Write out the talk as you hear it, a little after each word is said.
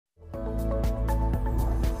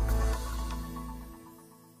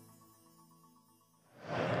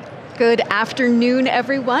Good afternoon,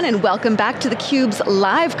 everyone, and welcome back to theCUBE's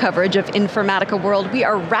live coverage of Informatica World. We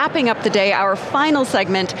are wrapping up the day, our final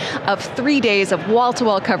segment of 3 days of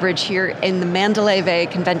wall-to-wall coverage here in the Mandalay Bay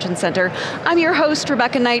Convention Center. I'm your host,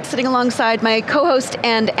 Rebecca Knight, sitting alongside my co-host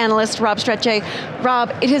and analyst, Rob Strechay. Rob,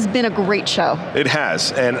 it has been a great show. It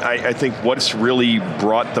has, and I think what's really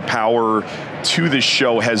brought the power to this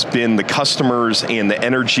show has been the customers and the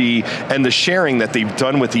energy and the sharing that they've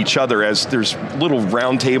done with each other, as there's little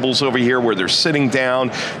round tables over here where they're sitting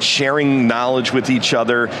down, sharing knowledge with each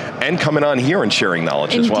other, and coming on here and sharing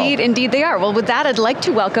knowledge as well. Indeed they are. Well, with that, I'd like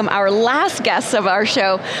to welcome our last guests of our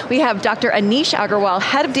show. We have Dr. Anish Agarwal,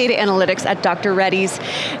 Head of Data Analytics at Dr. Reddy's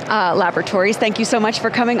Laboratories. Thank you so much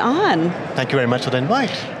for coming on. Thank you very much for the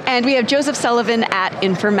invite. And we have Joseph Sullivan at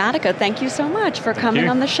Informatica. Thank you so much for coming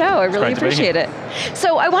on the show. I really appreciate it.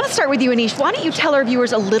 So I want to start with you, Anish. Why don't you tell our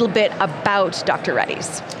viewers a little bit about Dr.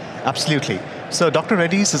 Reddy's? Absolutely. So Dr.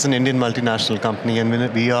 Reddy's is an Indian multinational company,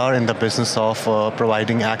 and we are in the business of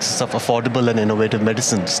providing access of affordable and innovative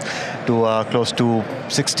medicines to close to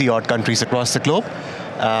 60 odd countries across the globe.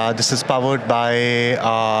 This is powered by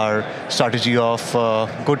our strategy of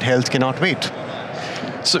good health cannot wait.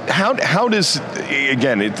 So how does,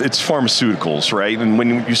 again, it's pharmaceuticals, right? And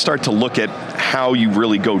when you start to look at how you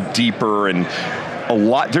really go deeper, and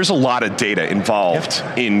there's a lot of data involved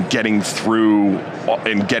in getting through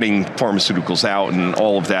and getting pharmaceuticals out and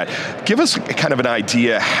all of that. Give us kind of an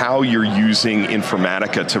idea how you're using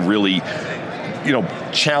Informatica to really,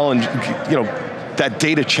 challenge, that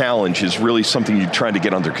data challenge is really something you're trying to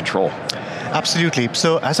get under control. Absolutely.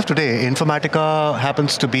 So as of today, Informatica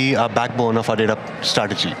happens to be a backbone of our data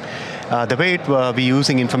strategy. The way we're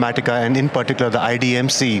using Informatica, and in particular the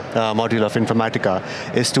IDMC module of Informatica,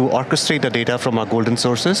 is to orchestrate the data from our golden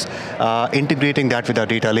sources, integrating that with our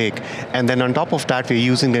data lake. And then on top of that, we're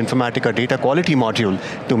using the Informatica data quality module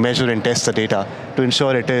to measure and test the data to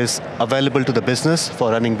ensure it is available to the business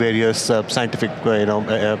for running various scientific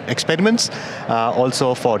experiments,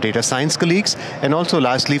 also for data science colleagues, and also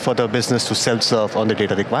lastly for the business to self-serve on the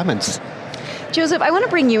data requirements. Joseph, I want to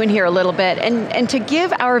bring you in here a little bit and to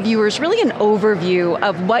give our viewers really an overview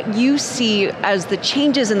of what you see as the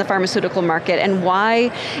changes in the pharmaceutical market and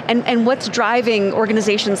why, and what's driving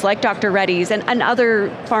organizations like Dr. Reddy's and other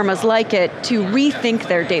pharmas like it to rethink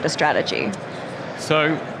their data strategy.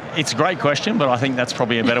 So, it's a great question, but I think that's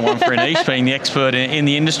probably a better one for Anish, being the expert in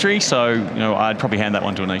the industry, so I'd probably hand that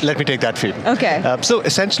one to Anish. Let me take that for you. Okay. So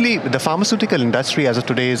essentially, the pharmaceutical industry as of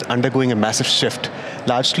today is undergoing a massive shift,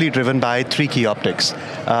 largely driven by three key optics.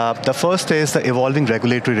 The first is the evolving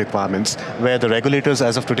regulatory requirements, where the regulators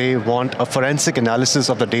as of today want a forensic analysis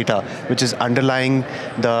of the data, which is underlying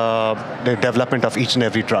the development of each and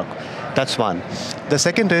every drug. That's one. The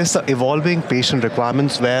second is the evolving patient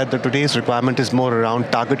requirements, where today's requirement is more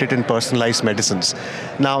around targeted and personalized medicines.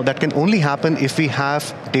 Now, that can only happen if we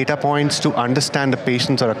have data points to understand the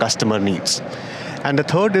patient's or a customer needs. And the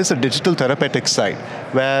third is the digital therapeutic side,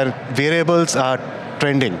 where variables are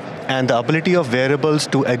trending, and the ability of variables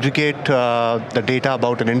to aggregate the data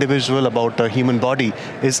about an individual, about a human body,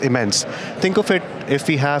 is immense. Think of it, if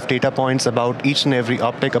we have data points about each and every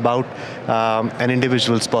optic about an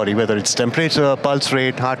individual's body, whether it's temperature, pulse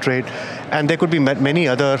rate, heart rate, and there could be many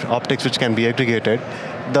other optics which can be aggregated.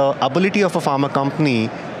 The ability of a pharma company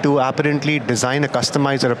to apparently design a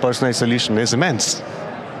customized or a personalized solution is immense.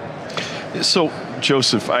 So,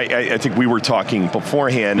 Joseph, I think we were talking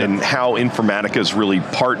beforehand, and how Informatica has really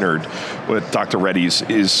partnered with Dr. Reddy's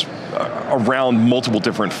is around multiple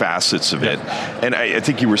different facets of it. And I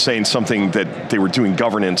think you were saying something that they were doing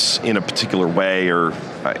governance in a particular way, or...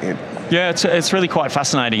 Yeah, it's really quite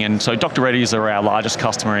fascinating, and so Dr. Reddy's are our largest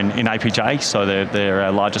customer in APJ, so they're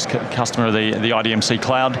our largest customer of the IDMC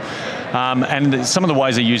cloud. And some of the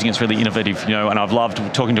ways they're using it's really innovative, and I've loved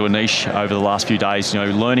talking to Anish over the last few days,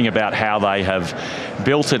 learning about how they have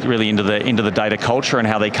built it really into the data culture and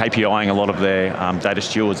how they're KPIing a lot of their data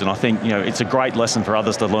stewards. And I think it's a great lesson for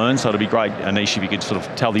others to learn, so it'd be great, Anish, if you could sort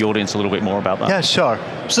of tell the audience a little bit more about that. Yeah, sure.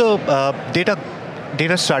 So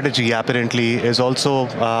data strategy apparently is also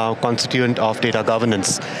constituent of data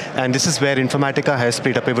governance. And this is where Informatica has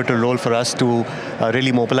played a pivotal role for us to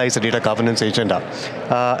really mobilize the data governance agenda.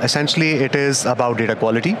 Essentially, it is about data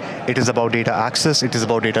quality, it is about data access, it is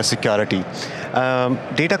about data security.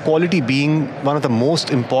 Data quality being one of the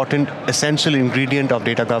most important essential ingredient of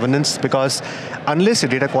data governance, because unless your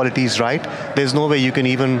data quality is right, there's no way you can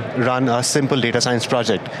even run a simple data science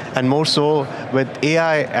project. And more so with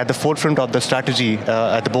AI at the forefront of the strategy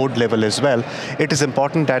at the board level as well, it is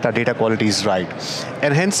important that our data quality is right.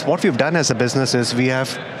 And hence, what we've done as a business is we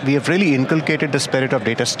have really inculcated the spirit of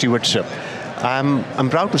data stewardship. I'm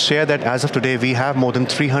proud to share that as of today, we have more than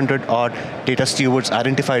 300 odd data stewards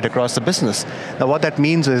identified across the business. Now what that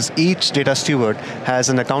means is each data steward has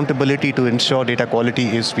an accountability to ensure data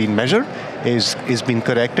quality is being measured, is being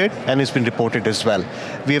corrected, and is being reported as well.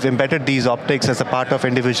 We have embedded these optics as a part of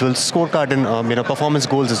individual scorecard and performance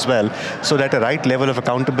goals as well, so that a right level of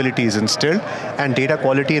accountability is instilled, and data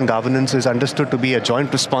quality and governance is understood to be a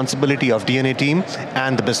joint responsibility of DNA team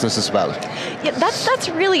and the business as well. Yeah, that's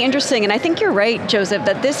really interesting, and I think you're right, Joseph,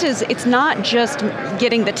 that it's not just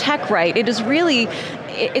getting the tech right, it is really,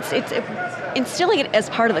 it's instilling it as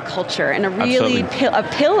part of the culture and a really a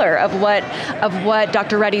pillar of what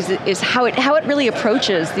Dr. Reddy's is, how it really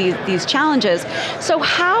approaches these challenges. So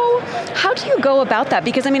how do you go about that?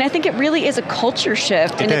 Because I think it really is a culture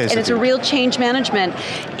shift, and it's a real change management.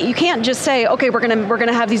 You can't just say, okay, we're going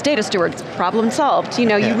to have these data stewards, problem solved.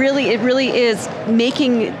 It really is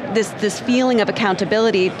making this feeling of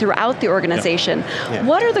accountability throughout the organization. Yeah.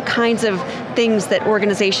 What are the kinds of things that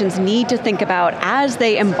organizations need to think about as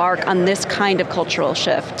they embark on this kind of cultural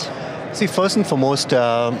shift? See, first and foremost,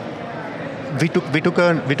 we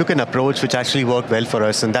took an approach which actually worked well for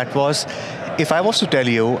us, and that was, if I was to tell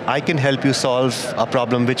you, I can help you solve a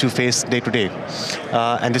problem which you face day to day,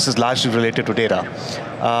 and this is largely related to data.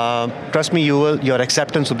 Trust me, your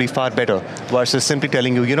acceptance will be far better versus simply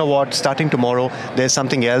telling you, you know what, starting tomorrow, there's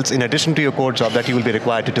something else in addition to your core job that you will be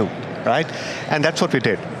required to do. Right? And that's what we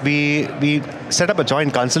did. We set up a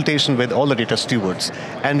joint consultation with all the data stewards,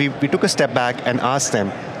 and we took a step back and asked them,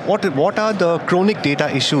 what are the chronic data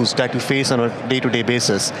issues that you face on a day-to-day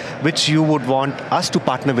basis, which you would want us to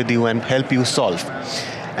partner with you and help you solve?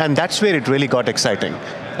 And that's where it really got exciting.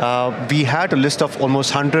 We had a list of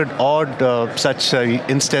almost 100 odd such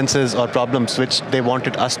instances or problems which they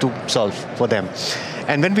wanted us to solve for them.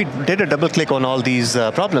 And when we did a double click on all these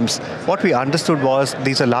problems, what we understood was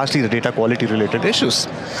these are largely the data quality related issues.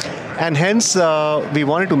 And hence, we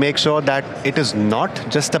wanted to make sure that it is not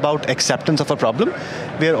just about acceptance of a problem.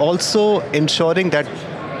 We are also ensuring that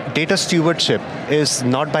data stewardship is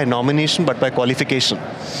not by nomination, but by qualification.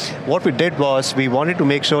 What we did was, we wanted to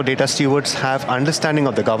make sure data stewards have understanding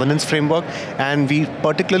of the governance framework, and we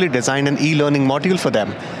particularly designed an e-learning module for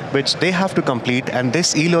them, which they have to complete, and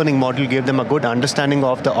this e-learning module gave them a good understanding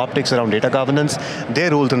of the optics around data governance,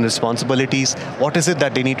 their roles and responsibilities, what is it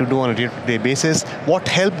that they need to do on a day-to-day basis, what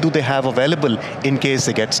help do they have available in case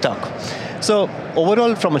they get stuck. So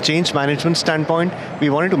overall, from a change management standpoint, we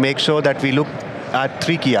wanted to make sure that we look at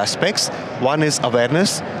three key aspects. One is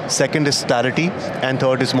awareness, second is clarity, and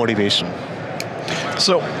third is motivation.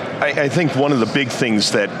 So I think one of the big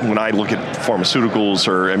things that when I look at pharmaceuticals,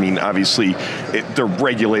 obviously they're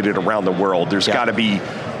regulated around the world. There's got to be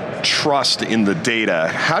trust in the data.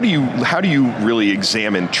 How do you really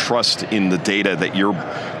examine trust in the data that you're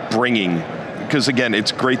bringing? Because again,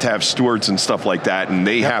 it's great to have stewards and stuff like that, and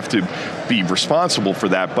they have to be responsible for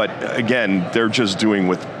that, but again, they're just doing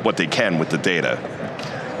with what they can with the data.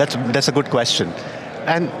 That's a good question.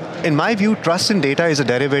 And in my view, trust in data is a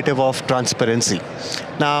derivative of transparency.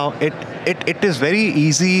 Now, it is very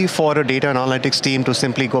easy for a data and analytics team to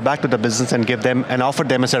simply go back to the business and give them and offer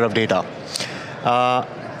them a set of data.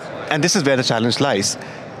 And this is where the challenge lies.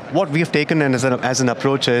 What we have taken as an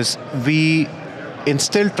approach is, we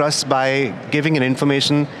instill trust by giving an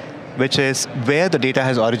information which is where the data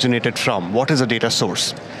has originated from, what is the data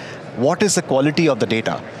source, what is the quality of the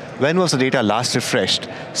data, when was the data last refreshed.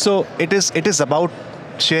 So it is about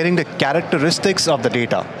sharing the characteristics of the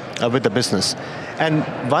data with the business. And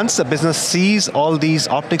once the business sees all these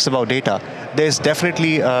optics about data, there's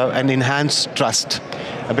definitely an enhanced trust,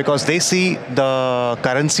 because they see the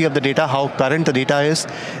currency of the data, how current the data is,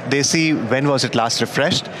 they see when was it last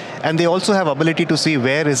refreshed, and they also have ability to see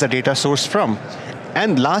where is the data source from.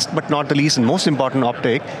 And last but not the least, and most important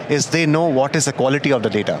optic, is they know what is the quality of the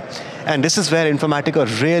data. And this is where Informatica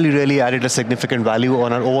really added a significant value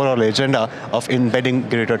on our overall agenda of embedding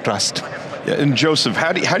greater trust. Yeah, and Joseph,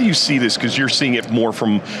 how do you see this? Because you're seeing it more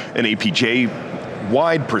from an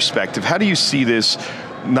APJ-wide perspective. How do you see this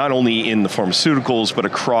not only in the pharmaceuticals, but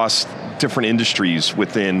across different industries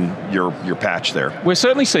within your patch there? We're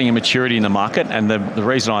certainly seeing a maturity in the market, and the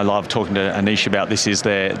reason I love talking to Anish about this is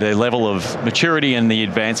their level of maturity and the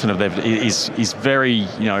advancement of them is very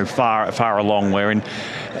far along. Where in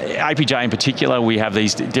APJ in particular, we have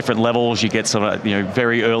these different levels. You get some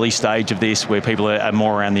very early stage of this where people are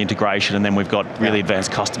more around the integration, and then we've got really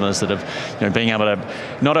advanced customers that have being able to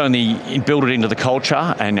not only build it into the culture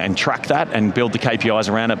and track that and build the KPIs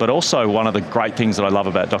around it, but also one of the great things that I love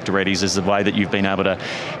about Dr. Reddy's is the way that you've been able to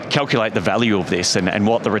calculate the value of this and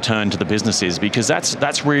what the return to the business is, because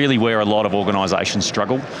that's really where a lot of organisations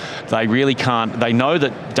struggle. They really can't, they know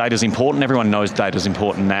that data's important, everyone knows data's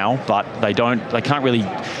important now, but they can't really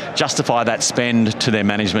justify that spend to their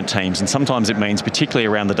management teams, and sometimes it means, particularly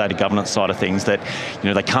around the data governance side of things, that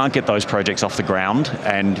they can't get those projects off the ground,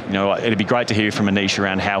 and it'd be great to hear from Anish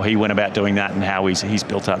around how he went about doing that and how he's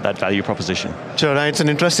built out that value proposition. Sure, it's an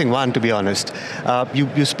interesting one, to be honest.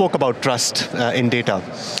 You spoke about trust in data.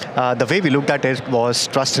 The way we looked at it was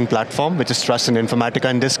trust in platform, which is trust in Informatica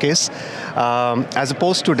in this case. As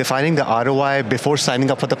opposed to defining the ROI before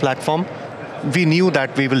signing up for the platform, we knew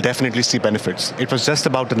that we will definitely see benefits. It was just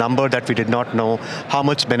about the number that we did not know how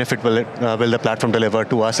much benefit will the platform deliver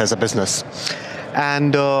to us as a business.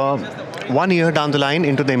 And 1 year down the line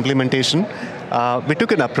into the implementation, we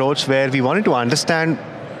took an approach where we wanted to understand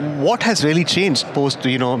what has really changed post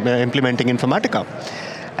implementing Informatica.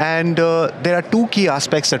 And there are two key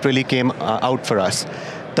aspects that really came out for us.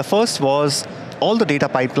 The first was all the data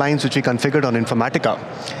pipelines which we configured on Informatica.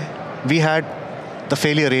 We had the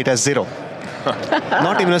failure rate as 0.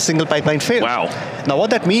 Not even a single pipeline failed. Wow. Now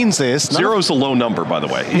what that means is... 0 is a low number, by the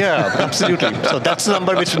way. Yeah, absolutely. So that's the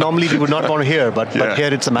number which normally we would not want to hear, but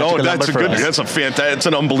here it's a magical number for us. That's a fantastic, it's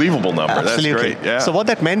an unbelievable number. Absolutely. That's great, yeah. So what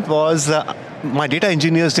that meant was my data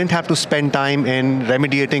engineers didn't have to spend time in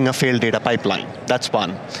remediating a failed data pipeline. That's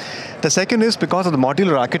one. The second is because of the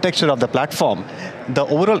modular architecture of the platform, the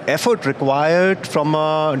overall effort required from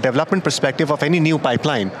a development perspective of any new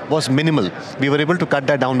pipeline was minimal. We were able to cut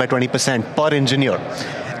that down by 20% per engineer.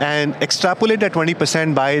 And extrapolate that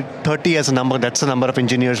 20% by 30 as a number, that's the number of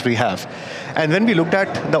engineers we have. And when we looked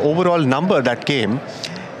at the overall number that came,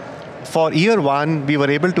 for year 1, we were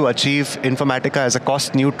able to achieve Informatica as a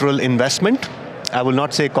cost-neutral investment. I will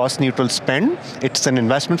not say cost-neutral spend, it's an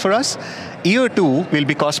investment for us. Year 2 will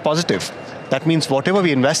be cost-positive. That means whatever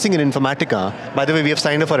we're investing in Informatica, by the way, we have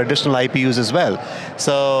signed up for additional IPUs as well.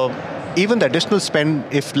 So even the additional spend,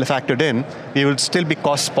 if factored in, we will still be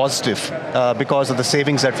cost-positive because of the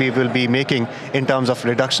savings that we will be making in terms of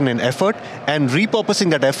reduction in effort and repurposing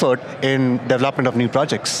that effort in development of new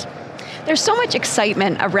projects. There's so much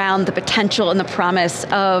excitement around the potential and the promise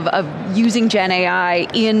of using Gen AI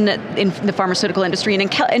in the pharmaceutical industry and in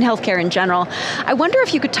healthcare in general. I wonder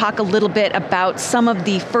if you could talk a little bit about some of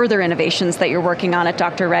the further innovations that you're working on at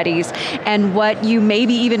Dr. Reddy's and what you may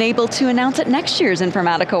be even able to announce at next year's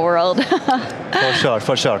Informatica World.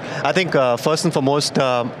 For sure. I think first and foremost,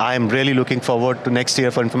 I'm really looking forward to next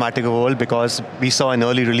year for Informatica World because we saw an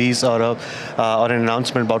early release or an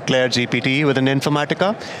announcement about Claire GPT within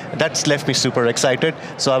Informatica. That's left me super excited.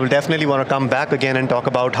 So I will definitely want to come back again and talk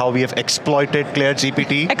about how we have exploited Claire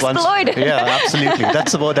GPT. Exploited. Yeah, absolutely.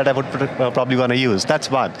 That's the word that I would probably want to use.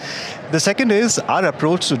 That's one. The second is our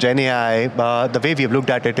approach to Gen AI. The way we have looked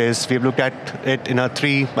at it is we've looked at it in a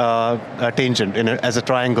tangent, as a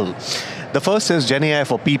triangle. The first is Gen AI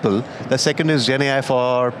for people. The second is Gen AI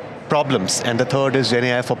for problems, and the third is Gen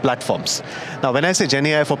AI for platforms. Now, when I say Gen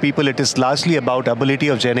AI for people, it is largely about ability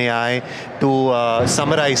of Gen AI to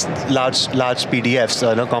summarize large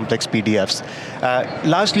PDFs, complex PDFs,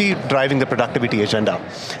 largely driving the productivity agenda.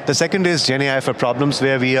 The second is Gen AI for problems,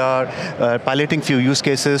 where we are piloting few use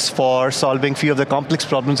cases for solving few of the complex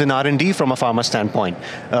problems in R&D from a pharma standpoint.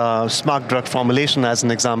 Smart drug formulation, as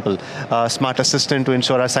an example. Smart assistant to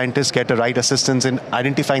ensure our scientists get the right assistance in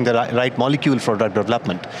identifying the right molecule for drug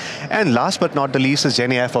development. And last but not the least is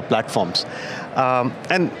Gen AI for platforms.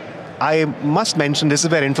 And I must mention, this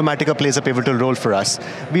is where Informatica plays a pivotal role for us.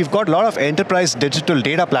 We've got a lot of enterprise digital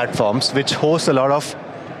data platforms which host a lot of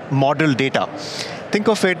model data. Think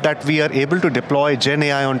of it that we are able to deploy Gen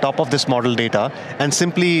AI on top of this model data and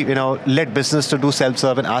simply let business to do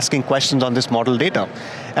self-serve and asking questions on this model data.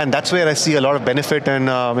 And that's where I see a lot of benefit and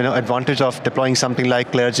advantage of deploying something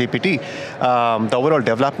like Claire GPT. The overall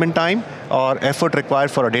development time or effort required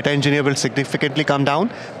for a data engineer will significantly come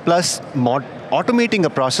down, plus automating a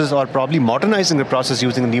process or probably modernizing the process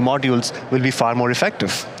using new modules will be far more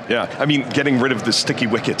effective. Yeah, I mean, getting rid of the sticky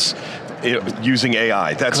wickets using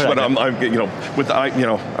AI. That's correct. What I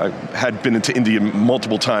had been into India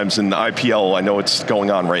multiple times in the IPL. I know it's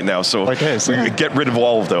going on right now, so get rid of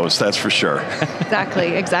all of those, that's for sure.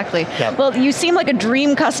 Exactly. Yeah. Well, you seem like a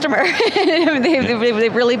dream customer.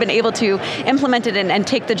 They've really been able to implement it and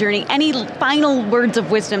take the journey. Any final words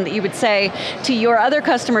of wisdom that you would say to your other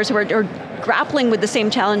customers who are grappling with the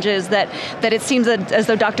same challenges that it seems as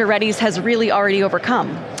though Dr. Reddy's has really already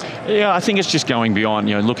overcome? Yeah, I think it's just going beyond,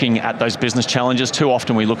 looking at those business challenges. Too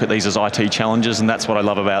often we look at these as IT challenges, and that's what I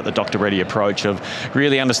love about the Dr. Reddy approach of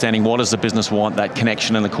really understanding what does the business want, that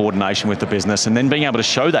connection and the coordination with the business, and then being able to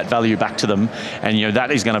show that value back to them, and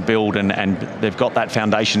that is going to build, and they've got that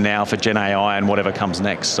foundation now for Gen AI and whatever comes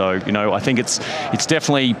next. So, I think it's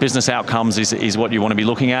definitely business outcomes is what you want to be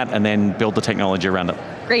looking at, and then build the technology around it.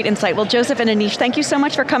 Great insight. Well, Joseph and Anish, thank you so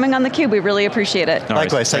much for coming on theCUBE. We really appreciate it. No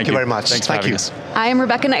worries. Likewise, thank you very much. Thanks for having us. I am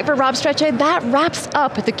Rebecca Knight for Rob Strechay. That wraps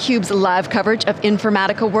up theCUBE's live coverage of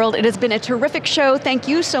Informatica World. It has been a terrific show. Thank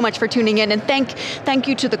you so much for tuning in, and thank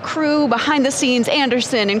you to the crew behind the scenes,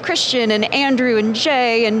 Anderson and Christian and Andrew and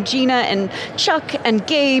Jay and Gina and Chuck and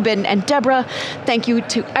Gabe and Deborah. Thank you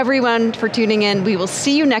to everyone for tuning in. We will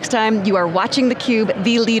see you next time. You are watching theCUBE,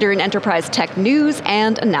 the leader in enterprise tech news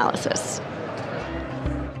and analysis.